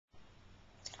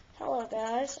Hello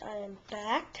guys, I am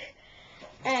back,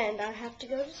 and I have to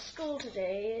go to school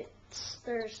today. It's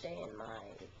Thursday in my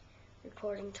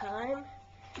recording time.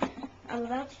 I'm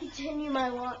about to continue my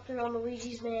walkthrough on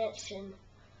Luigi's Mansion.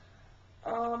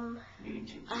 I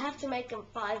have to make them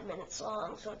 5 minutes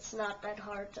long, so it's not that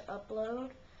hard to upload.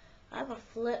 I have a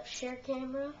flip share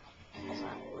camera, that's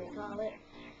not what we call it.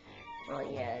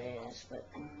 Well, yeah, it is, but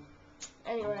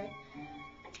anyway,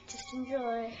 just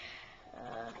enjoy.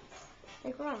 I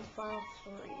think we're on file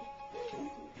 3.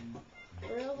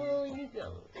 Where will you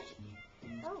go?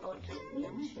 I'm going to the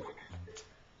mansion.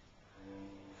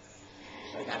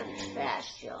 So I gotta be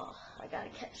fast, y'all. I gotta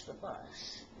catch the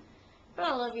bus. But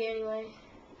I love you anyway.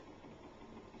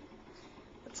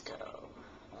 Let's go.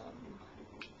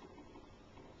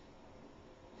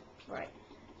 Right.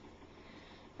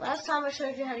 Last time I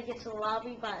showed you how to get to the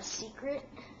lobby by a secret.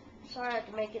 Sorry I had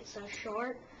to make it so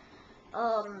short.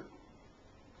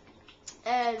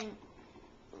 And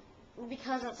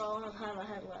because that's all the time I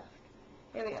had left.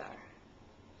 Here we are.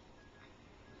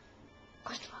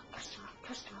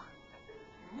 Customer.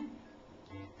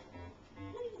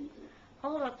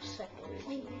 Hold up a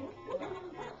second.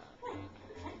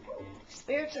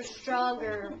 Spirits are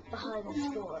stronger behind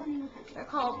this door. They're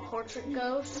called portrait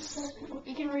ghosts.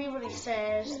 You can read what he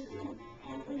says.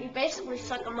 You basically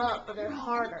suck them up, but they're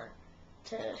harder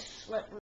to let